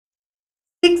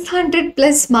600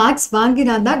 plus marks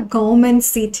வாங்கினாதான் government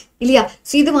seat இல்லையா?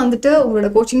 So இது வந்துட்டு உங்களோட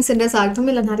கோச்சிங் சென்டர்ஸ் ஆகட்டும்,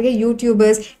 இல்லை நிறைய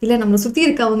யூடியூபர்ஸ், இல்லை நம்மளை சுற்றி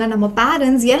இருக்கவங்க, நம்ம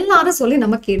பேரண்ட்ஸ் எல்லாரும் சொல்லி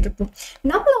நம்ம கேட்டிருப்போம்.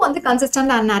 நம்மளும் வந்து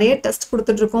கன்சிஸ்டண்டாக நிறைய டெஸ்ட்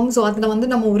கொடுத்துட்ருக்கோம். ஸோ அதில் வந்து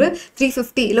நம்ம ஒரு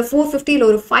 350 இல்லை 450 இல்லை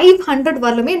ஒரு 500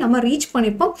 வரலுமே நம்ம ரீச்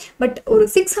பண்ணியிருப்போம். பட் ஒரு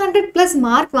 600 plus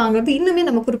மார்க் வாங்குறது இன்னுமே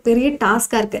நமக்கு ஒரு பெரிய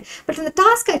டாஸ்காக இருக்குது. பட் அந்த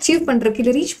டாஸ்க் அச்சீவ் பண்ணுறதுக்கு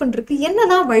இல்லை ரீச் பண்ணுறதுக்கு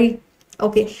என்னதான் வழி?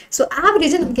 Okay, so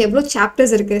average நமக்கு எவ்வளோ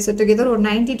சாப்டர்ஸ் இருக்கு? ஸோ டுகெதர் ஒரு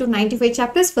 90 to 95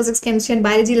 chapters physics, chemistry and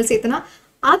பயாலஜியில் சேர்த்துனா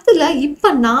அதில் இப்போ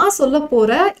நான் சொல்ல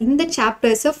போகிற இந்த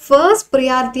சாப்டர்ஸை ஃபர்ஸ்ட்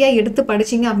ப்ரியாரிட்டியாக எடுத்து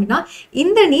படிச்சிங்க அப்படின்னா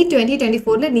இந்த நீட்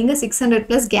 2024 நீங்கள் 600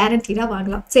 plus கேரண்டீடாக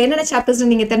வாங்கலாம். ஸோ என்னென்ன சாப்டர்ஸ்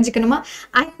நீங்கள் தெரிஞ்சுக்கணுமா?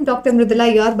 I am doctor Mridula,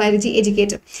 your biology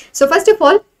educator. So first of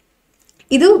all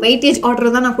இது வெயிட்டேஜ்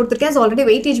ஆர்டர் தான் நான் கொடுத்துருக்கேன். ஸோ ஆல்ரெடி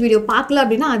வெயிட்டேஜ் வீடியோ பார்க்கல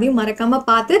அப்படின்னா அதையும் மறக்காமல்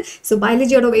பார்த்து ஸோ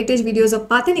பயாலஜியோட வெயிட்டேஜ் வீடியோஸை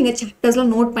பார்த்து நீங்கள்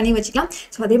சாப்டர்ஸ்லாம் நோட் பண்ணி வச்சுக்கலாம்.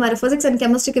 ஸோ அதே மாதிரி ஃபிசிக்ஸ் அண்ட்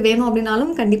கெமிஸ்ட்ரிக்கு வேணும்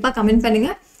அப்படின்னாலும் கண்டிப்பாக கமெண்ட்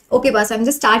பண்ணுங்கள். Okay pass, I'm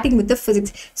just starting with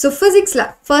physics. So ஃபிசிக்ஸில்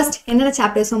ஃபர்ஸ்ட் என்னென்ன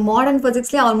சாப்டர்? ஸோ மாடர்ன்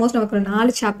ஃபிசிக்ஸ்லேயே ஆல்மோஸ்ட் நமக்கு ஒரு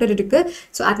 4 சாப்டர் இருக்குது.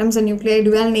 So atoms and nuclear,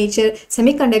 twelve nature,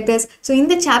 semiconductors. So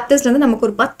இந்த சாப்டர்ஸ்லேருந்து நமக்கு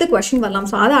ஒரு 10 கொஸ்டின் வரலாம்.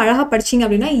 ஸோ அதை அழகாக படிச்சிங்க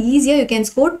அப்படின்னா ஈஸியாக you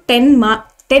can score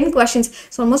 10 questions.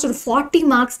 So almost ஒரு 40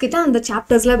 marks கிட்ட அந்த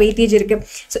சாப்டர்ஸ்ல வெயிட்டேஜ் இருக்கு.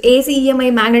 ஸோ ஏசி, இஎம்ஐ,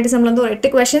 மேக்னட்டிசம்லேருந்து ஒரு 8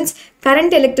 questions,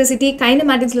 கரண்ட் எலக்ட்ரிசிட்டி,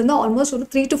 கைனமேட்டிக்ஸ்லேருந்து ஆல்மோஸ்ட் ஒரு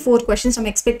 3 to 4 questions நம்ம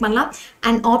எக்ஸ்பெக்ட் பண்ணலாம்.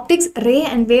 And optics, ray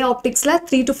and way ஆப்டிக்ஸில்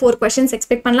 3 to 4 questions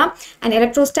expect பண்ணலாம். அண்ட்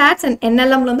எலக்ட்ரோஸ்டாட்ஸ் அண்ட்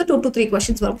என்எல்எம்லேருந்து 2 to 3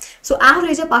 questions வரும். ஸோ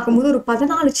ஆவரேஜாக பார்க்கும்போது ஒரு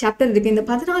 14 சாப்டர் இருக்குது. இந்த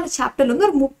 14 சாப்டர்லேருந்து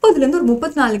ஒரு 30லேருந்து ஒரு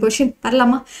 34 கொஸ்டின்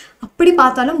வரலாமா? அப்படி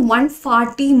பார்த்தாலும்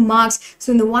 140 மார்க்ஸ். ஸோ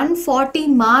இந்த 140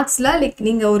 மார்க்ஸில் லைக்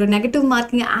நீங்கள் ஒரு நெகட்டிவ்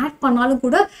மார்க்கிங் ஆட் பண்ணாலும்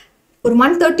கூட ஒரு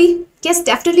 130, yes,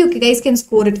 definitely you guys can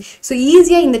score it. So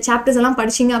ஈஸியாக இந்த சாப்டர்ஸ் எல்லாம்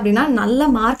படிச்சிங்க அப்படின்னா நல்ல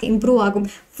மார்க் இம்ப்ரூவ் ஆகும்.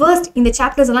 ஃபர்ஸ்ட் இந்த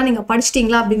சாப்டர்ஸ் எல்லாம் நீங்கள்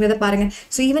படிச்சிட்டிங்களா அப்படிங்கிறத பாருங்கள்.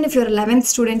 So even if your 11th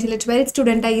student இல்லை 12th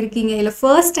ஸ்டூடெண்ட்டாக இருக்கீங்க, இல்லை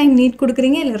ஃபர்ஸ்ட் டைம் நீட்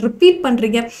கொடுக்குறீங்க, இல்லை ரிப்பீட்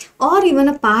பண்ணுறீங்க, ஆர் ஈவன்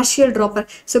அ பார்ஷியல் ட்ராப்பர்,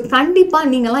 ஸோ கண்டிப்பாக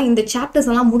நீங்கள்லாம் இந்த சாப்டர்ஸ்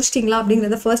எல்லாம் முடிச்சிட்டிங்களா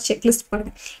அப்படிங்கிறத ஃபர்ஸ்ட் செக்லிஸ்ட்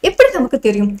பண்ணுங்கள். எப்படி நமக்கு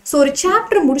தெரியும்? ஸோ ஒரு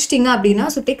சாப்டர் முடிச்சிட்டிங்க அப்படின்னா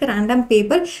so take random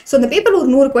paper. So அந்த பேப்பர்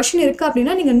ஒரு 100 கொஸ்டின் இருக்குது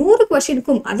அப்படின்னா நீங்கள் 100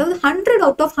 கொஸ்டினுக்கும் அதாவது 100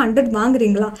 out of 100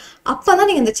 வாங்குறீங்களா? அப்போ தான்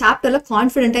நீங்கள் இந்த சாப்டரில்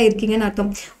கான்ஃபிடென்ட்டாக இருக்கீங்கன்னு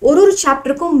அர்த்தம். ஒரு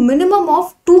சாப்டருக்கும் மினிமம்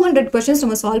ஆஃப் 200 கொஸ்டின்ஸ்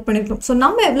நம்ம சால்வ் பண்ணியிருக்கோம். ஸோ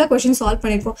நம்ம எவ்வளோ கொஸ்டின் சால்வ்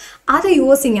பண்ணியிருக்கோம் அதை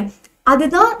யோசிங்க.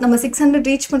 அதுதான் நம்ம 600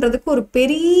 ரீச் பண்ணுறதுக்கு ஒரு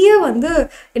பெரிய வந்து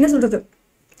என்ன சொல்கிறது,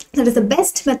 that is the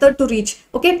best method to reach.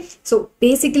 Okay, so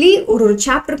basically ஒரு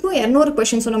சாப்டருக்கும் 200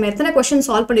 கொஸ்டின். ஸோ நம்ம எத்தனை கொஸ்டின்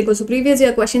சால்வ் பண்ணிருக்கோம்? ஸோ ப்ரீவியஸ்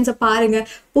இயர் கொஸ்டின்ஸை பாருங்க.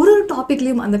 ஒரு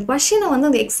டாபிக்லையும் அந்த கொஸ்டினை வந்து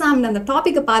அந்த எக்ஸாமில் அந்த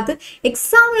டாப்பிக்கை பார்த்து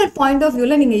எக்ஸாமினர் பாயிண்ட் ஆஃப்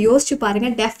வியூவில் நீங்கள் யோசிச்சு பாருங்க.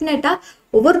 டெஃபினட்டாக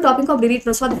ஒவ்வொரு டாப்பிக்கும் அப்படி ரீட்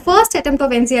பண்ணும். ஸோ அது ஃபர்ஸ்ட் அட்டெம்ப்ட்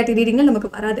ஆஃப் என்சிஆர்டி ரீடிங்கில் நமக்கு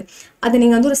வராது. அது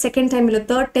நீங்கள் வந்து ஒரு செகண்ட் டைம் இல்லை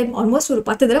தேர்ட் டைம் ஆல்மோஸ்ட் ஒரு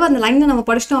 10 தடவை அந்த லைனை நம்ம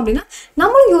படிச்சிட்டோம் அப்படின்னா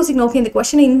நம்மளும் யோசிக்கணும், ஓகே இந்த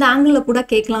கொஸ்டினை இந்த ஆங்கிளில் கூட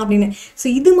கேட்கலாம் அப்படின்னு. ஸோ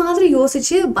இது மாதிரி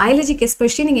யோசிச்சு பயாலஜிக்கு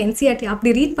எஸ்பெஷலி நீங்கள் என்சிஆர்டி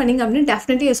அப்படி ரீட் பண்ணிங்க அப்படின்னு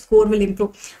டெஃபினெட்லி ஸ்கோர் வில்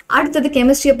இம்ப்ரூவ். அடுத்தது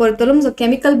கெமிஸ்ட்ரியை பொறுத்தவரைக்கும் so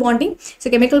chemical bonding. So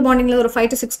chemical பாண்டிங்கில் ஒரு 5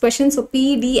 to 6 questions. ஸோ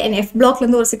பிடி அண்ட் எஃப்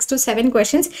பிளாக்லேருந்து ஒரு 6 to 7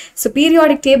 questions. ஸோ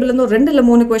பீரியாடிக் டேபிள்லேருந்து ஒரு 2 இல்லை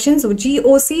 3 questions. So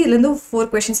ஜிஓசிலேருந்து 4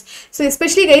 questions. So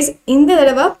especially guys இந்த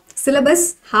தடவை சிலபஸ்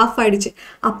ஹாஃப் ஆயிடுச்சு.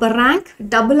 அப்போ ரேங்க்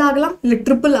டபுள் ஆகலாம் இல்லை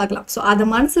ட்ரிபிள் ஆகலாம். ஸோ அதை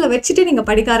மனசில் வச்சுட்டு நீங்கள்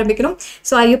படிக்க ஆரம்பிக்கணும்.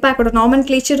 ஸோ ஐயூபேக்கோட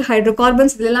நாமன்க்ளேச்சர்,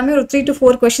 ஹைட்ரோகார்பன்ஸ் இது எல்லாமே ஒரு 3 to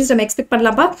 4 questions நம்ம expect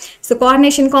பண்ணலாம்ப்பா. So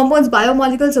coordination compounds,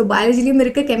 பயோமாலிகல்ஸ், so பயாலஜிலையும்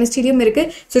இருக்குது, கெமிஸ்ட்ரிலையும்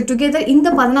இருக்குது. ஸோ டுகெதர் இந்த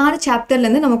 14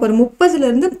 சாப்டர்லேருந்து நமக்கு ஒரு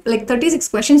 30லேருந்து லைக்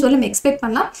 36 questions வந்து நம்ம எக்ஸ்பெக்ட்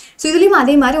பண்ணலாம். ஸோ இதுலேயும்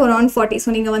அதே மாதிரி ஒரு 140.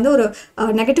 ஸோ நீங்கள் வந்து ஒரு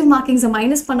நெகட்டிவ் மார்க்கிங்ஸை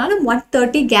மைனஸ் பண்ணாலும்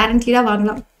 130 கேரண்டீடாக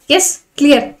வாங்கலாம். S,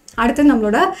 clear. அடுத்து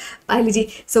நம்மளோட பயாலஜி.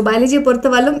 ஸோ பயாலஜியை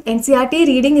பொறுத்தவரைக்கும் NCERT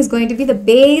reading is going to be the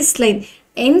base line.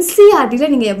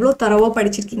 என்சிஆர்டியில் நீங்கள் எவ்வளோ தரவாக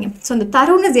படிச்சிருக்கீங்க? ஸோ அந்த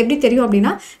தரவுனஸ் எப்படி தெரியும்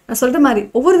அப்படின்னா நான் சொல்கிற மாதிரி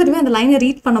ஒவ்வொரு தடவையும் அந்த லைனை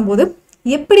ரீட் பண்ணும்போது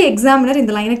எப்படி எக்ஸாமினர்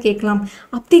இந்த லைனை கேட்கலாம்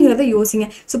அப்படிங்கிறத யோசிங்க.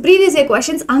 ஸோ ப்ரீவியஸ் இயர்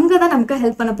கொஸ்டின்ஸ் அங்கே தான் நமக்கு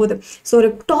ஹெல்ப் பண்ண போகுது. ஸோ ஒரு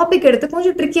டாபிக் எடுத்து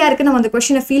கொஞ்சம் ட்ரிக்கியாக இருக்குது, நம்ம அந்த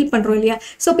கொஸ்டினை ஃபீல் பண்ணுறோம் இல்லையா?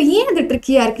 ஸோ அப்போ ஏன் அது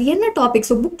ட்ரிக்கியாக இருக்குது, என்ன டாபிக்,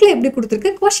 ஸோ புக்கில் எப்படி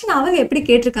கொடுத்துருக்கு, கொஸ்டின் அவங்க எப்படி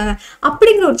கேட்டிருக்காங்க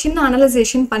அப்படிங்கிற ஒரு சின்ன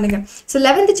அனலைசேஷன் பண்ணுங்கள். ஸோ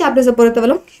 11th சாப்டர்ஸை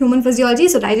பொறுத்தவரைக்கும் human physiology,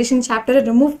 so digestion சாப்டரை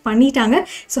remove பண்ணிட்டாங்க.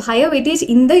 ஸோ ஹையர் வெயிட்டேஜ்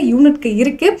இந்த யூனிட்க்கு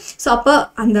இருக்குது. ஸோ அப்போ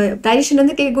அந்த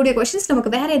டைஜஷன்லேருந்து கேட்கக்கூடிய கொஸ்டின்ஸ்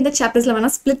நமக்கு வேறு எந்த சாப்டர்ஸில்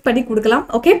வேணால் ஸ்ப்ளிட் பண்ணி கொடுக்கலாம்.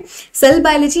 Okay, sell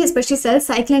biology especially cell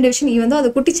cycle and division even அது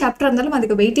குட்டி சாப்டர் இருந்தாலும்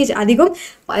அதுக்கு வெயிட்டேஜ் அதிகம்.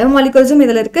 பயோமாலிகல்ஸும்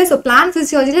இதில் இருக்குது. So plant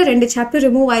ஃபிசியாலஜியில் 2 chapter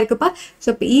remove ஆயிருக்குப்பா. So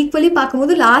இப்போ ஈக்குவலி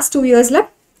பார்க்கும்போது லாஸ்ட் 2 இயர்ஸில்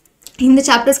இந்த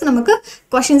சாப்டர்ஸ்க்கு நமக்கு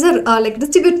கொஸ்டின்ஸை லைக்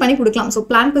டிஸ்ட்ரிபியூட் பண்ணி கொடுக்கலாம். ஸோ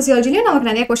பிளான்ட் ஃபிசியாலஜிலையும் நமக்கு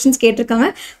நிறைய கொஸ்டின்ஸ் கேட்டிருக்காங்க.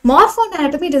 மார்ஃபோ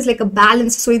anatomy it is like a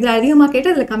balance. So இதில் அதிகமாக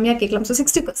கேட்டு அதில் கம்மியாக கேட்கலாம். ஸோ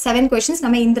 6 to 7 questions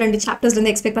நம்ம இந்த 2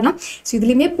 சாப்டர்ஸ்லேருந்து எக்ஸ்பெக்ட் பண்ணலாம். ஸோ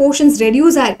இதுலேயுமே போர்ஷன்ஸ்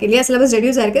ரெடியூஸ் ஆயிருக்கு இல்லையா, சிலபஸ்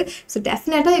ரெடியூஸ் ஆயிருக்கு. ஸோ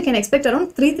டெஃபினட்டாக you can expect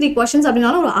around 3 questions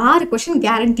அப்படின்னாலும் ஒரு 6 question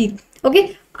கேரண்டீட். ஓகே,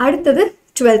 அடுத்தது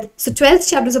 12th. So 12th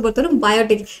chapters பொறுத்தவரை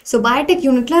biotech. So biotech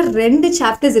unitல 2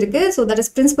 chapters இருக்கு. So that is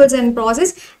principles and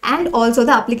process and also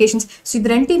the applications. So இது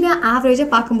ரெண்டுமே ஆவரேஜா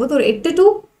பார்க்கும்போது ஒரு 8 to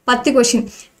 10 கொஸ்டின்.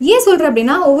 ஏன் சொல்கிறேன்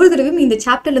அப்படின்னா ஒவ்வொரு தடவையும் இந்த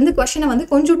சாப்டர்லேருந்து கொஸ்டினை வந்து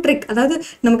கொஞ்சம் ட்ரிக், அதாவது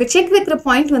நமக்கு செக் வைக்கிற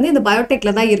பாயிண்ட் வந்து இந்த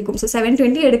பயோடெக்கில் தான் இருக்கும். ஸோ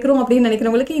 720 எடுக்கிறோம் அப்படின்னு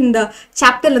நினைக்கிறவங்களுக்கு இந்த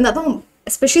சாப்டர்லேருந்து அதுவும்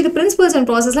எஸ்பெஷலி இது பிரின்சிபல்ஸ் அண்ட்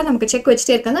ப்ராசஸில் நமக்கு செக்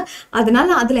வச்சுட்டே இருக்காங்க. அதனால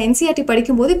அதில் என்சிஆர்டி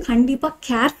படிக்கும்போது கண்டிப்பாக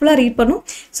கேர்ஃபுல்லாக ரீட் பண்ணும்.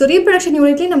 ஸோ ரீப்ரொடக்ஷன்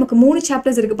யூனிட்லேயே நமக்கு 3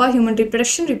 சாப்டர்ஸ் இருக்குப்பா. Human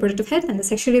reproduction, reproductive health and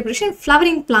sexual reproduction,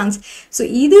 flowering plans. So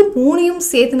இது 3யும்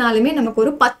சேர்த்துனாலுமே நமக்கு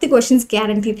ஒரு 10 கொஸ்டின்ஸ்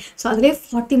கேரண்டீட். ஸோ அதிலே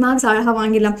 40 மார்க்ஸ் அழகாக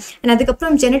வாங்கிடலாம். அண்ட்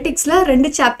அதுக்கப்புறம் ஜெனட்டிக்ஸில்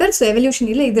 2 சாப்டர். ஸோ எவல்யூஷன்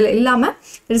இல்லை, இதில் இல்லாமல்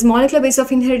it is molecular base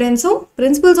of இன்ஹெரிடன்ஸும்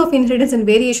principles of inheritance and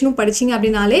வேரியேஷனும் படிச்சிங்க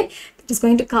அப்படின்னாலே it is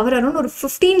going to cover around ஒரு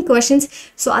 15 questions.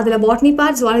 ஸோ அதில் பாட்னி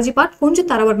பார்ட், ஜுவாலஜி பார்ட் கொஞ்சம்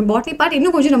தர வரணும். பாட்னி பார்ட்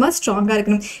இன்னும் கொஞ்சம் நம்ம ஸ்ட்ராங்காக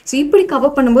இருக்கணும். ஸோ இப்படி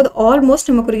கவர் பண்ணும்போது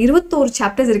ஆல்மோஸ்ட் நமக்கு ஒரு 21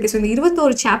 சாப்டர்ஸ் இருக்குது. ஸோ இந்த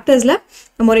 21 சாப்டர்ஸில்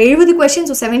நம்ம ஒரு 70 questions,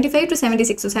 so 75 to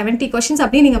 76, so 70 questions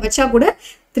அப்படின்னு நீங்கள் வச்சா கூட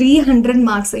 300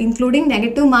 மார்க்ஸ் இன்க்ளூடிங்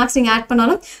நெகட்டிவ் மார்க்ஸ் நீங்கள் ஆட்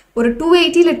பண்ணாலும் ஒரு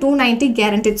 280 இல்லை 290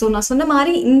 கேரண்டட். ஸோ நான் சொன்ன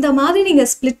மாதிரி இந்த மாதிரி நீங்கள்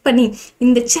ஸ்ப்ளிட் பண்ணி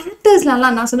இந்த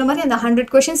சாப்டர்ஸ்லாம் நான் சொன்ன மாதிரி அந்த 100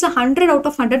 கொஷின்ஸில் 100 out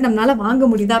of 100 நம்மளால் வாங்க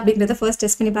முடியுதா அப்படிங்கிறத ஃபர்ஸ்ட்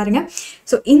டெஸ்ட் பண்ணி பாருங்கள்.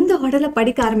 ஸோ இந்த ஆர்டரில்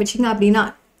படிக்க ஆரம்பிச்சிங்க அப்படின்னா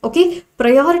okay,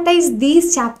 prioritise these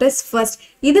chapters first.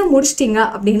 இதை முடிச்சிட்டிங்க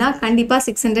அப்படின்னா கண்டிப்பாக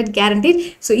 600 கேரண்டீட்.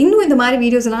 ஸோ இன்னும் இந்த மாதிரி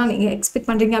வீடியோஸ்லாம் நீங்கள் எக்ஸ்பெக்ட்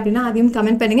பண்ணுறீங்க அப்படின்னா அதையும்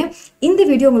கமெண்ட் பண்ணுங்கள். இந்த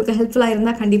வீடியோ உங்களுக்கு ஹெல்ப்ஃபுல்லாக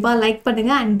இருந்தால் கண்டிப்பாக லைக்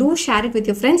பண்ணுங்கள் and two share it with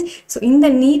your friends. So இந்த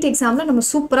நீட் எக்ஸாமில் நம்ம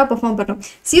சூப்பராக பெர்ஃபார்ம் பண்ணுறோம்.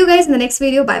 See you guys in the next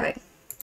video. Bye bye.